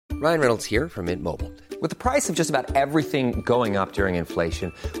Ryan Reynolds here from Mint Mobile. With the price of just about everything going up during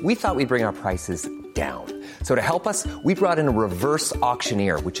inflation, we thought we'd bring our prices down. So to help us, we brought in a reverse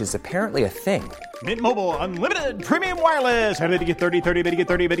auctioneer, which is apparently a thing. Mint Mobile Unlimited Premium Wireless. How to get 30, 30, bit to get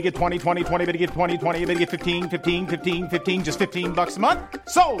 30, bit to get 20, 20, 20, bit to get 20, 20, bit to get 15, 15, 15, 15, just $15 a month?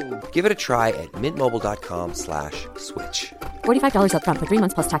 Sold! Give it a try at mintmobile.com/switch. $45 up front for 3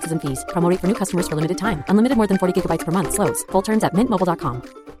 months plus taxes and fees. Promo rate for new customers for limited time. Unlimited more than 40 gigabytes per month. Slows full terms at mintmobile.com.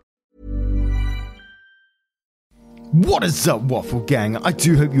 What is up, Waffle Gang? I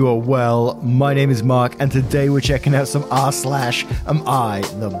do hope you are well. My name is Mark, and today we're checking out some r/Am I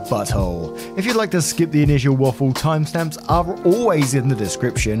the Butthole. If you'd like to skip the initial waffle, timestamps are always in the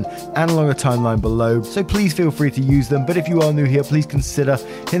description and along the timeline below, so please feel free to use them. But if you are new here, please consider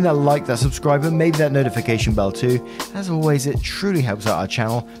hitting that like, that subscribe, and maybe that notification bell too. As always, it truly helps out our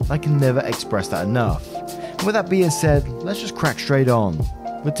channel, and I can never express that enough. And with that being said, let's just crack straight on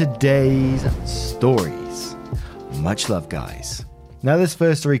with today's stories. Much love, guys. Now, this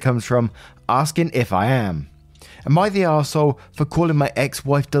first story comes from Asking If I Am. Am I the arsehole for calling my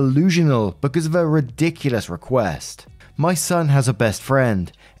ex-wife delusional because of a ridiculous request? My son has a best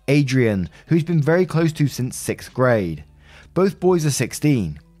friend, Adrian, who's been very close to since 6th grade. Both boys are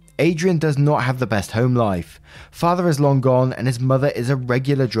 16. Adrian does not have the best home life. Father is long gone and his mother is a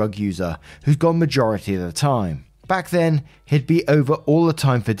regular drug user who's gone majority of the time. Back then, he'd be over all the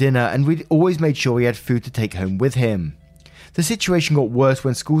time for dinner and we'd always made sure he had food to take home with him. The situation got worse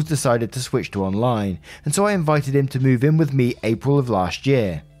when schools decided to switch to online, and so I invited him to move in with me April of last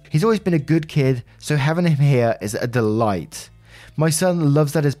year. He's always been a good kid, so having him here is a delight. My son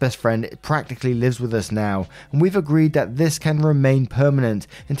loves that his best friend practically lives with us now, and we've agreed that this can remain permanent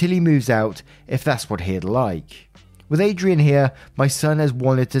until he moves out, if that's what he'd like. With Adrian here, my son has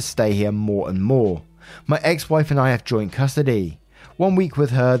wanted to stay here more and more. My ex-wife and I have joint custody. 1 week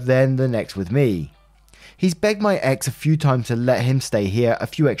with her, then the next with me. He's begged my ex a few times to let him stay here a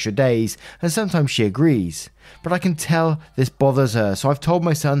few extra days, and sometimes she agrees. But I can tell this bothers her, so I've told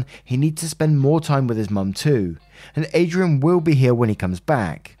my son he needs to spend more time with his mum too. And Adrian will be here when he comes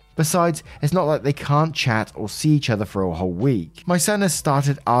back. Besides, it's not like they can't chat or see each other for a whole week. My son has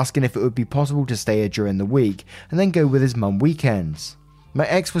started asking if it would be possible to stay here during the week, and then go with his mum weekends. My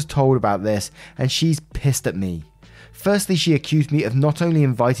ex was told about this and she's pissed at me. Firstly, she accused me of not only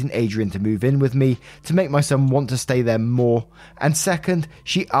inviting Adrian to move in with me to make my son want to stay there more, and second,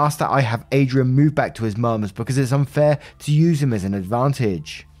 she asked that I have Adrian move back to his mum's because it's unfair to use him as an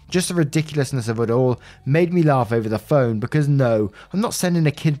advantage. Just the ridiculousness of it all made me laugh over the phone because no, I'm not sending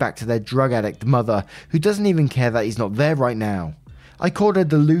a kid back to their drug addict mother who doesn't even care that he's not there right now. I called her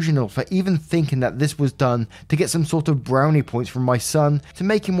delusional for even thinking that this was done to get some sort of brownie points from my son to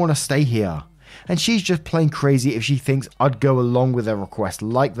make him want to stay here. And she's just plain crazy if she thinks I'd go along with a request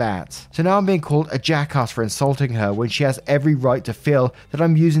like that. So now I'm being called a jackass for insulting her when she has every right to feel that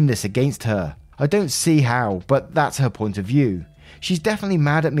I'm using this against her. I don't see how, but that's her point of view. She's definitely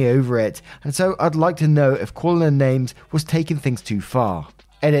mad at me over it, and so I'd like to know if calling her names was taking things too far.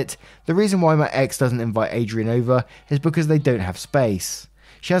 Edit, the reason why my ex doesn't invite Adrian over is because they don't have space.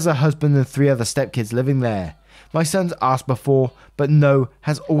 She has her husband and 3 other stepkids living there. My son's asked before, but no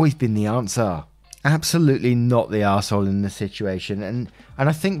has always been the answer. Absolutely not the arsehole in this situation, and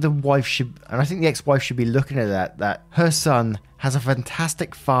I think the ex-wife should be looking at that her son has a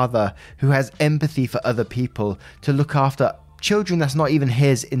fantastic father who has empathy for other people to look after children that's not even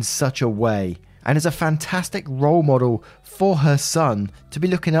his in such a way. And is a fantastic role model for her son to be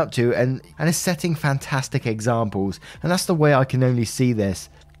looking up to and is setting fantastic examples. And that's the way I can only see this.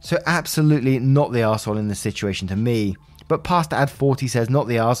 So absolutely not the arsehole in this situation to me. But Pastor Ad 40 says not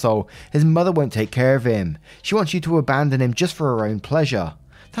the arsehole. His mother won't take care of him. She wants you to abandon him just for her own pleasure.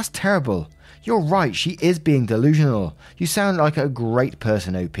 That's terrible. You're right, she is being delusional. You sound like a great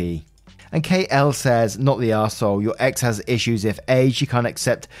person, OP. And KL says, not the arsehole, your ex has issues if A, she can't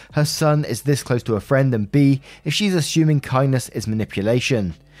accept her son is this close to a friend, and B, if she's assuming kindness is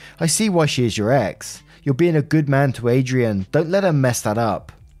manipulation. I see why she is your ex. You're being a good man to Adrian, don't let her mess that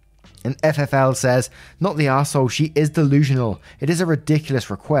up. And FFL says, not the arsehole, she is delusional, it is a ridiculous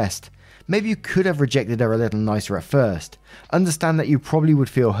request. Maybe you could have rejected her a little nicer at first. Understand that you probably would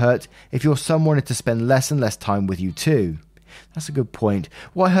feel hurt if your son wanted to spend less and less time with you too. That's a good point.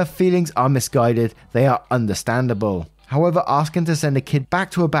 While her feelings are misguided, they are understandable. However, asking to send a kid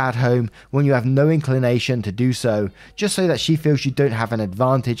back to a bad home when you have no inclination to do so, just so that she feels you don't have an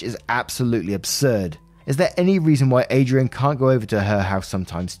advantage, is absolutely absurd. Is there any reason why Adrian can't go over to her house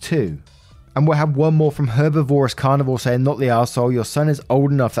sometimes too? And we'll have one more from Herbivorous Carnivore saying, not the arsehole, your son is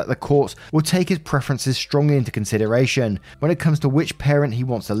old enough that the courts will take his preferences strongly into consideration when it comes to which parent he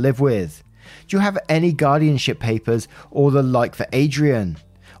wants to live with. Do you have any guardianship papers or the like for Adrian?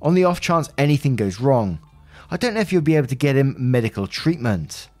 On the off chance anything goes wrong. I don't know if you'll be able to get him medical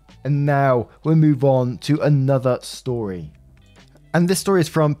treatment. And now we'll move on to another story. And this story is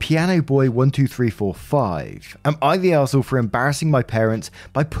from Piano Boy 12345. Am I the arsehole for embarrassing my parents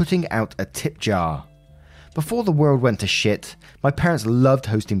by putting out a tip jar? Before the world went to shit, my parents loved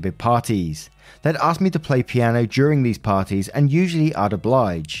hosting big parties. They'd ask me to play piano during these parties, and usually I'd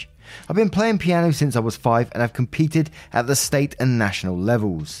oblige. I've been playing piano since I was 5 and I've competed at the state and national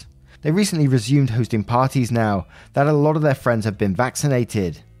levels. They recently resumed hosting parties now that a lot of their friends have been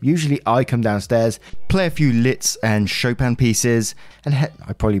vaccinated. Usually I come downstairs, play a few Liszt and Chopin pieces, and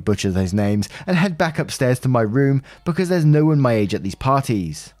I probably butchered those names, and head back upstairs to my room because there's no one my age at these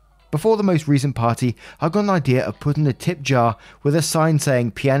parties. Before the most recent party, I got an idea of putting a tip jar with a sign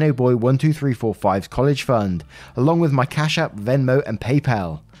saying Piano Boy 12345's College Fund, along with my Cash App, Venmo and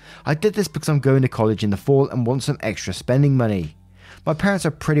PayPal. I did this because I'm going to college in the fall and want some extra spending money. My parents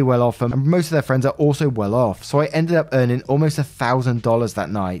are pretty well off and most of their friends are also well off, so I ended up earning almost $1,000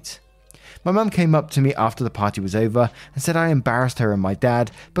 that night. My mum came up to me after the party was over and said I embarrassed her and my dad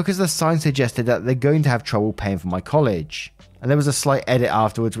because the sign suggested that they're going to have trouble paying for my college. And there was a slight edit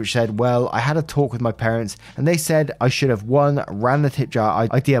afterwards which said, well, I had a talk with my parents and they said I should have 1, ran the tip jar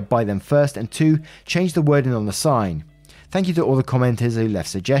idea by them first, and 2, changed the wording on the sign. Thank you to all the commenters who left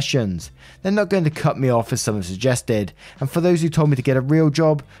suggestions. They're not going to cut me off as some have suggested, and for those who told me to get a real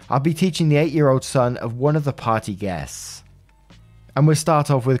job, I'll be teaching the 8-year-old son of one of the party guests. And we'll start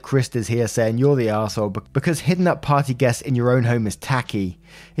off with Krista's here saying you're the arsehole because hidden up party guests in your own home is tacky.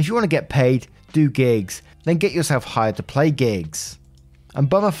 If you want to get paid, do gigs, then get yourself hired to play gigs. And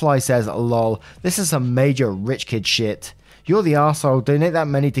Bummerfly says, lol, this is some major rich kid shit. You're the arsehole, donate that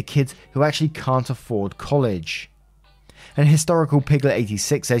money to kids who actually can't afford college. And Historical Piglet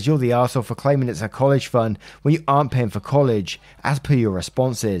 86 says you're the arsehole for claiming it's a college fund when you aren't paying for college, as per your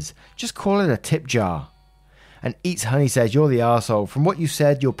responses. Just call it a tip jar. And Eats Honey says you're the arsehole. From what you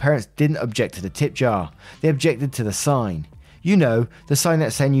said, your parents didn't object to the tip jar. They objected to the sign. You know, the sign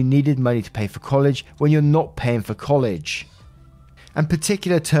that's saying you needed money to pay for college when you're not paying for college. And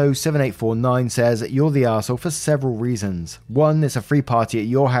Particular Toe 7849 says that you're the arsehole for several reasons. 1, it's a free party at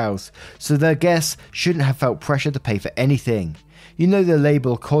your house, so their guests shouldn't have felt pressure to pay for anything. You know the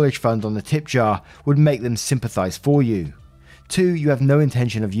label college fund on the tip jar would make them sympathise for you. 2, you have no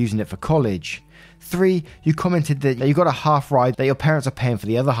intention of using it for college. 3, you commented that you got a half ride that your parents are paying for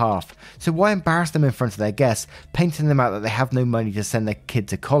the other half, so why embarrass them in front of their guests, painting them out that they have no money to send their kid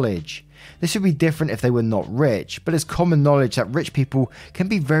to college? This would be different if they were not rich, but it's common knowledge that rich people can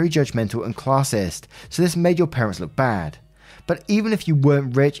be very judgmental and classist, so this made your parents look bad. But even if you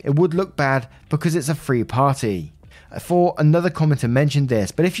weren't rich, it would look bad because it's a free party. 4, another commenter mentioned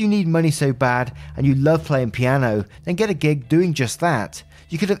this, but if you need money so bad and you love playing piano, then get a gig doing just that.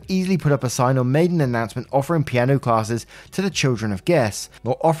 You could have easily put up a sign or made an announcement offering piano classes to the children of guests,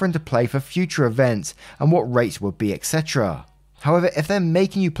 or offering to play for future events and what rates would be, etc. However, if they're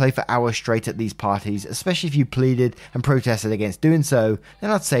making you play for hours straight at these parties, especially if you pleaded and protested against doing so,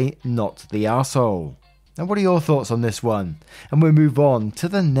 then I'd say not the arsehole. Now what are your thoughts on this one? And we'll move on to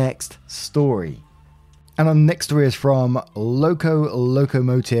the next story. And our next story is from Loco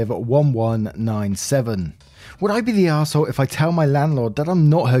Locomotive 1197. Would I be the arsehole if I tell my landlord that I'm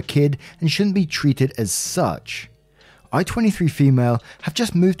not her kid and shouldn't be treated as such? I, 23 female, have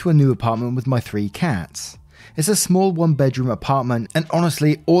just moved to a new apartment with my 3 cats. It's a small 1-bedroom apartment and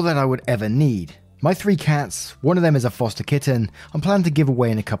honestly all that I would ever need. My 3 cats, one of them is a foster kitten, I'm planning to give away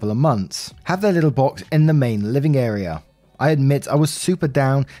in a couple of months, have their little box in the main living area. I admit I was super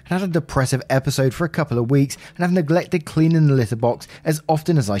down and had a depressive episode for a couple of weeks and have neglected cleaning the litter box as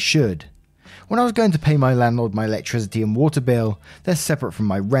often as I should. When I was going to pay my landlord my electricity and water bill, they're separate from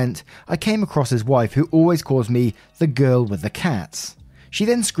my rent, I came across his wife who always calls me the girl with the cats. She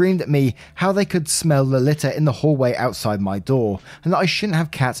then screamed at me how they could smell the litter in the hallway outside my door and that I shouldn't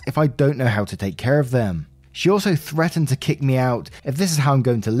have cats if I don't know how to take care of them. She also threatened to kick me out if this is how I'm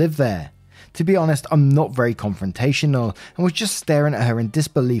going to live there. To be honest, I'm not very confrontational and was just staring at her in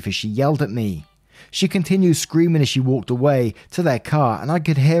disbelief as she yelled at me. She continued screaming as she walked away to their car and I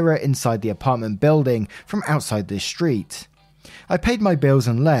could hear her inside the apartment building from outside the street. I paid my bills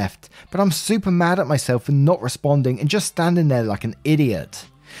and left, but I'm super mad at myself for not responding and just standing there like an idiot.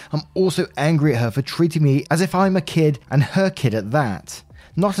 I'm also angry at her for treating me as if I'm a kid and her kid at that,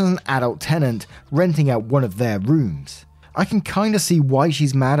 not as an adult tenant renting out one of their rooms. I can kinda see why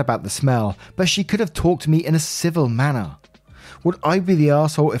she's mad about the smell, but she could have talked to me in a civil manner. Would I be the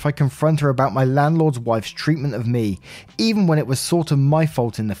arsehole if I confront her about my landlord's wife's treatment of me, even when it was sort of my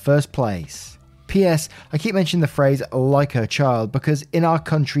fault in the first place? P.S. I keep mentioning the phrase like her child because in our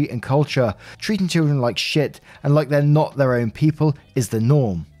country and culture, treating children like shit and like they're not their own people is the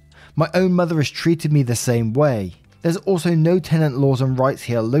norm. My own mother has treated me the same way. There's also no tenant laws and rights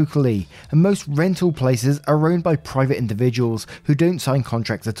here locally, and most rental places are owned by private individuals who don't sign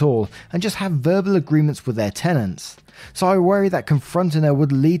contracts at all and just have verbal agreements with their tenants. So I worry that confronting her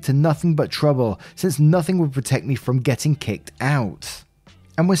would lead to nothing but trouble, since nothing would protect me from getting kicked out.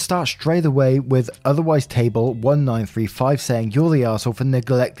 And we'll start straight away with Otherwise Table 1935 saying you're the arsehole for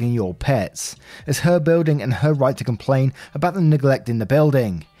neglecting your pets. It's her building and her right to complain about the neglect in the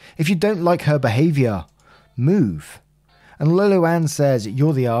building. If you don't like her behaviour, move. And Lolo Ann says,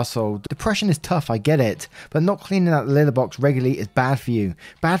 you're the arsehole. Depression is tough, I get it, but not cleaning out the litter box regularly is bad for you,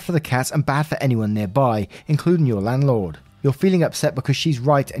 bad for the cats and bad for anyone nearby, including your landlord. You're feeling upset because she's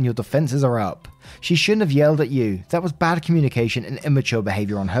right and your defences are up. She shouldn't have yelled at you. That was bad communication and immature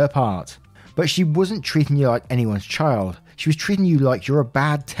behaviour on her part. But she wasn't treating you like anyone's child. She was treating you like you're a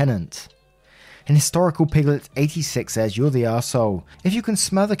bad tenant. And Historical Piglet 86 says, you're the arsehole. If you can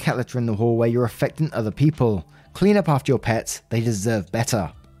smell the cat litter in the hallway, you're affecting other people. Clean up after your pets, they deserve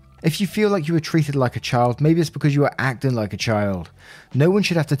better. If you feel like you were treated like a child, maybe it's because you were acting like a child. No one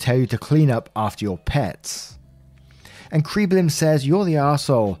should have to tell you to clean up after your pets. And Creeblim says, you're the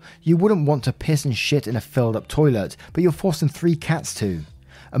arsehole. You wouldn't want to piss and shit in a filled up toilet, but you're forcing 3 cats to.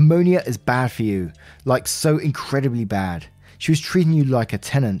 Ammonia is bad for you, like so incredibly bad. She was treating you like a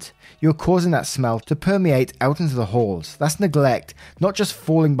tenant. You're causing that smell to permeate out into the halls. That's neglect, not just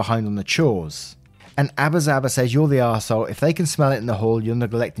falling behind on the chores. And Abazaba says, you're the arsehole. If they can smell it in the hall, you're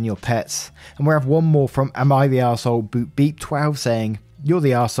neglecting your pets. And we have one more from Am I the Arsehole Boot Beep 12 saying, you're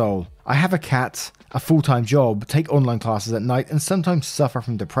the arsehole. I have a cat, a full-time job, take online classes at night and sometimes suffer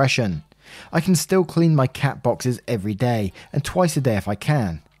from depression. I can still clean my cat boxes every day and twice a day if I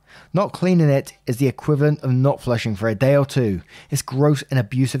can. Not cleaning it is the equivalent of not flushing for a day or two. It's gross and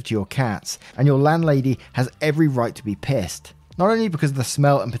abusive to your cats, and your landlady has every right to be pissed. Not only because of the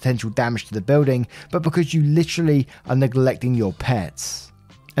smell and potential damage to the building, but because you literally are neglecting your pets.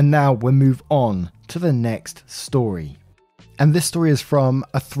 And now we'll move on to the next story. And this story is from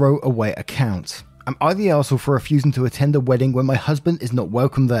a throwaway account. Am I the arsehole for refusing to attend a wedding when my husband is not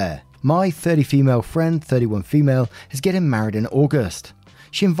welcome there? My 30 female friend, 31 female, is getting married in August.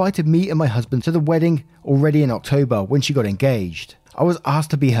 She invited me and my husband to the wedding already in October when she got engaged. I was asked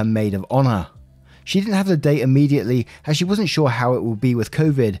to be her maid of honour. She didn't have the date immediately as she wasn't sure how it would be with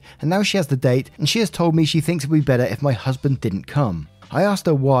COVID, and now she has the date and she has told me she thinks it would be better if my husband didn't come. I asked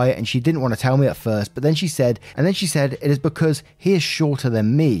her why and she didn't want to tell me at first, but then she said it is because he is shorter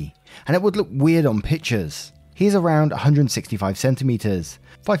than me and it would look weird on pictures. He is around 165 centimeters,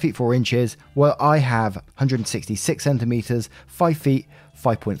 5 feet 4 inches, while I have 166 centimeters, 5 feet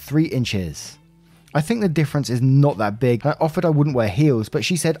 5.3 inches. I think the difference is not that big. I offered I wouldn't wear heels, but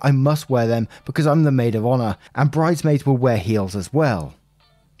she said I must wear them because I'm the maid of honor and bridesmaids will wear heels as well.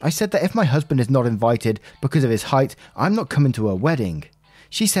 I said that if my husband is not invited because of his height, I'm not coming to her wedding.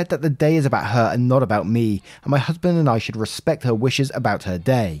 She said that the day is about her and not about me, and my husband and I should respect her wishes about her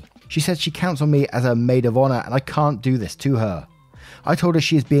day. She said she counts on me as her maid of honor and I can't do this to her. I told her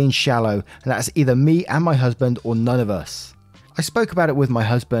she is being shallow and that it's either me and my husband or none of us. I spoke about it with my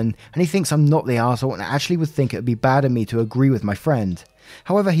husband and he thinks I'm not the arsehole and actually would think it would be bad of me to agree with my friend.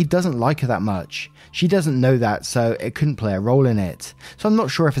 However, he doesn't like her that much. She doesn't know that, so it couldn't play a role in it. So I'm not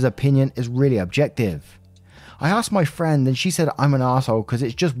sure if his opinion is really objective. I asked my friend and she said I'm an arsehole because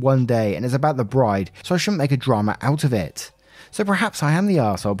it's just one day and it's about the bride, so I shouldn't make a drama out of it. So perhaps I am the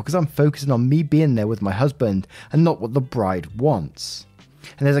arsehole because I'm focusing on me being there with my husband and not what the bride wants.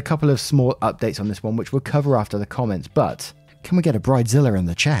 And there's a couple of small updates on this one which we'll cover after the comments, but can we get a Bridezilla in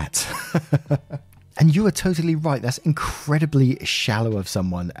the chat? And you are totally right, that's incredibly shallow of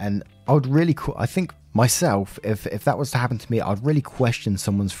someone, and I would really, I think myself, if that was to happen to me, I'd really question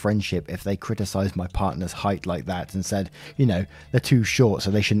someone's friendship if they criticised my partner's height like that and said, you know, they're too short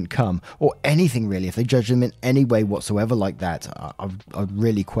so they shouldn't come, or anything really, if they judge them in any way whatsoever like that, I'd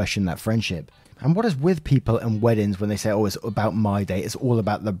really question that friendship. And what is with people and weddings when they say, oh, it's about my day, it's all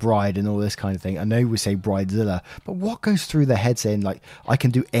about the bride and all this kind of thing? I know we say Bridezilla, but what goes through their head saying, like, I can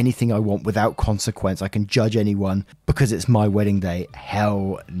do anything I want without consequence, I can judge anyone because it's my wedding day?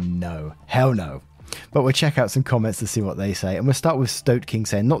 Hell no. Hell no. But we'll check out some comments to see what they say. And we'll start with Stoat King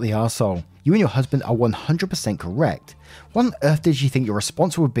saying, not the arsehole. You and your husband are 100% correct. What on earth did you think your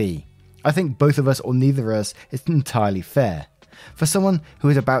response would be? I think both of us or neither of us is entirely fair. For someone who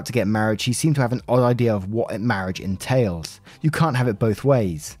is about to get married, she seemed to have an odd idea of what marriage entails. You can't have it both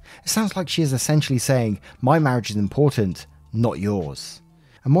ways. It sounds like she is essentially saying, my marriage is important, not yours.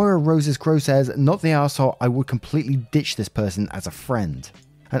 And Moira Roses Crow says, not the arsehole, I would completely ditch this person as a friend.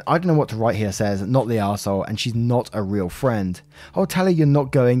 And I don't know what to write here says, not the arsehole, and she's not a real friend. I'll tell her you're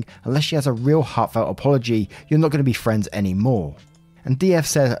not going, unless she has a real heartfelt apology, you're not going to be friends anymore. And DF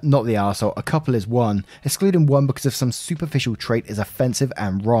says, not the arsehole, a couple is one. Excluding one because of some superficial trait is offensive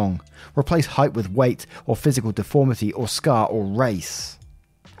and wrong. Replace height with weight, or physical deformity, or scar, or race.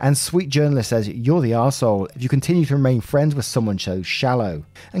 And Sweet Journalist says, you're the arsehole if you continue to remain friends with someone so shallow.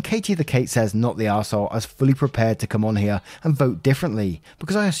 And Katie the Kate says, not the arsehole, I was fully prepared to come on here and vote differently,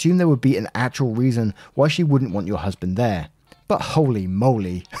 because I assumed there would be an actual reason why she wouldn't want your husband there. But holy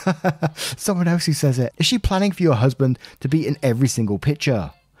moly. Someone else who says it. Is she planning for your husband to be in every single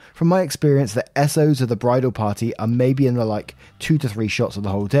picture? From my experience, the SOs of the bridal party are maybe in the 2 to 3 shots of the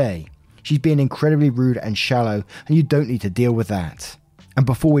whole day. She's being incredibly rude and shallow, and you don't need to deal with that. And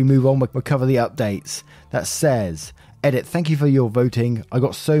before we move on, we'll cover the updates. That says, edit, thank you for your voting. I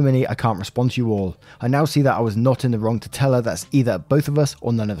got so many I can't respond to you all. I now see that I was not in the wrong to tell her that's either both of us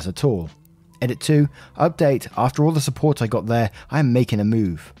or none of us at all. Edit 2, update, after all the support I got there, I am making a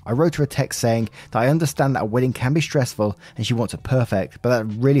move. I wrote her a text saying that I understand that a wedding can be stressful and she wants it perfect, but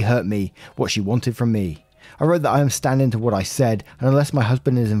that really hurt me, what she wanted from me. I wrote that I am standing to what I said, and unless my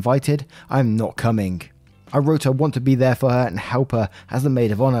husband is invited, I am not coming. I wrote I want to be there for her and help her as the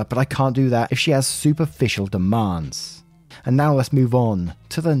maid of honour, but I can't do that if she has superficial demands. And now let's move on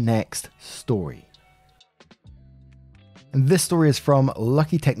to the next story. And this story is from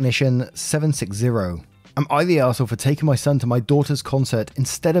Lucky Technician 760. Am I the arsehole for taking my son to my daughter's concert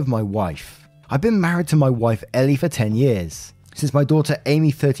instead of my wife? I've been married to my wife Ellie for 10 years, since my daughter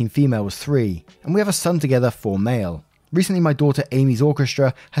Amy 13 female was 3, and we have a son together 4 male. Recently my daughter Amy's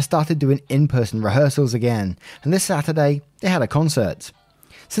orchestra has started doing in-person rehearsals again, and this Saturday they had a concert.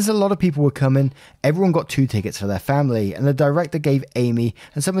 Since a lot of people were coming, everyone got 2 tickets for their family, and the director gave Amy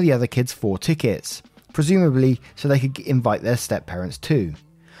and some of the other kids 4 tickets. Presumably so they could invite their step-parents too.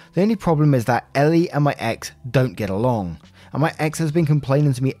 The only problem is that Ellie and my ex don't get along, and my ex has been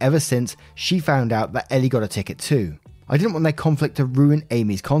complaining to me ever since she found out that Ellie got a ticket too. I didn't want their conflict to ruin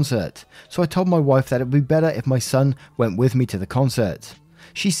Amy's concert, so I told my wife that it would be better if my son went with me to the concert.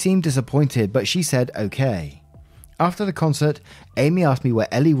 She seemed disappointed, but she said okay. After the concert, Amy asked me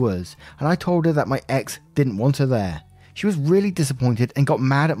where Ellie was, and I told her that my ex didn't want her there. She was really disappointed and got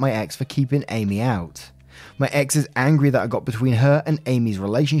mad at my ex for keeping Amy out. My ex is angry that I got between her and Amy's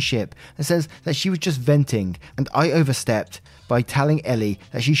relationship and says that she was just venting and I overstepped by telling Ellie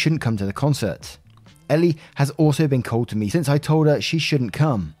that she shouldn't come to the concert. Ellie has also been cold to me since I told her she shouldn't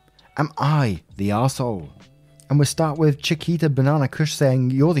come. Am I the arsehole? And we'll start with Chiquita Banana Kush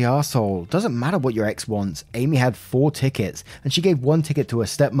saying, you're the arsehole. Doesn't matter what your ex wants. Amy had 4 tickets and she gave 1 ticket to her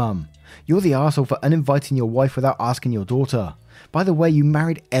stepmom. You're the arsehole for uninviting your wife without asking your daughter. By the way, you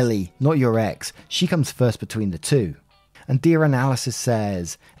married Ellie, not your ex. She comes first between the two. And Dear Analysis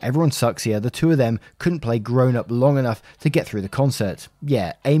says, everyone sucks here. The 2 of them couldn't play grown up long enough to get through the concert.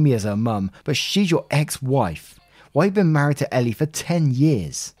 Yeah, Amy is her mum, but she's your ex-wife. Why have you been married to Ellie for 10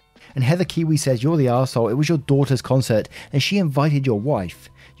 years? And Heather Kiwi says, you're the arsehole. It was your daughter's concert and she invited your wife.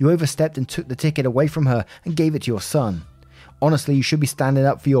 You overstepped and took the ticket away from her and gave it to your son. Honestly, you should be standing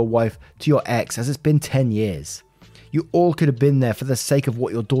up for your wife to your ex, as it's been 10 years. You all could have been there for the sake of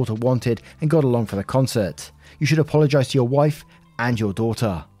what your daughter wanted and got along for the concert. You should apologise to your wife and your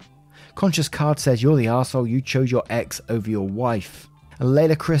daughter. Conscious Card says, you're the arsehole, you chose your ex over your wife. And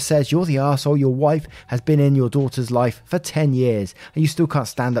Layla Chris says, you're the arsehole, your wife has been in your daughter's life for 10 years and you still can't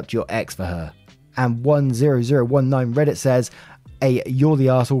stand up to your ex for her. And 10019 Reddit says, you're the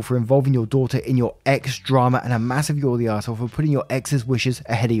arsehole for involving your daughter in your ex drama, and a massive you're the arsehole for putting your ex's wishes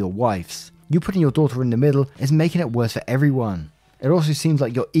ahead of your wife's. You putting your daughter in the middle is making it worse for everyone. It also seems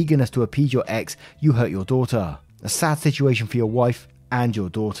like your eagerness to appease your ex, you hurt your daughter. A sad situation for your wife and your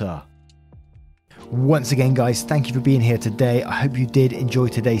daughter. Once again guys, thank you for being here today. I hope you did enjoy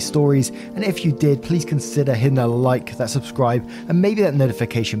today's stories, and if you did, please consider hitting that like, that subscribe, and maybe that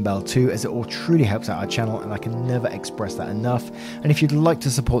notification bell too, as it all truly helps out our channel and I can never express that enough. And if you'd like to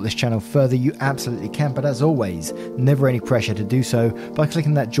support this channel further, you absolutely can, but as always, never any pressure to do so by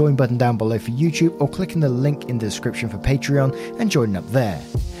clicking that join button down below for YouTube or clicking the link in the description for Patreon and joining up there.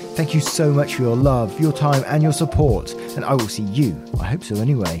 Thank you so much for your love, your time, and your support, and I will see you, I hope so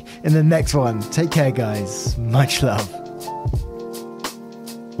anyway, in the next one. Take care, guys. Much love.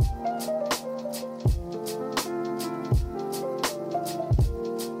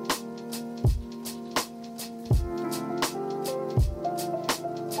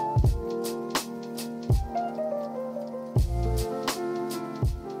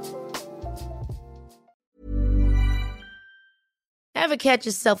 Ever catch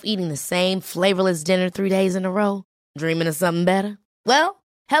yourself eating the same flavorless dinner 3 days in a row? Dreaming of something better? Well,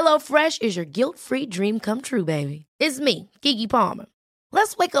 HelloFresh is your guilt-free dream come true, baby. It's me, Keke Palmer.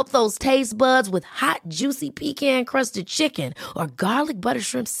 Let's wake up those taste buds with hot, juicy pecan-crusted chicken or garlic butter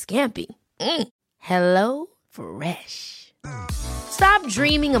shrimp scampi. Hello Fresh. Stop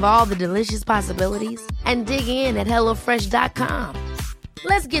dreaming of all the delicious possibilities and dig in at HelloFresh.com.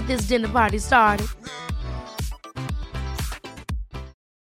 Let's get this dinner party started.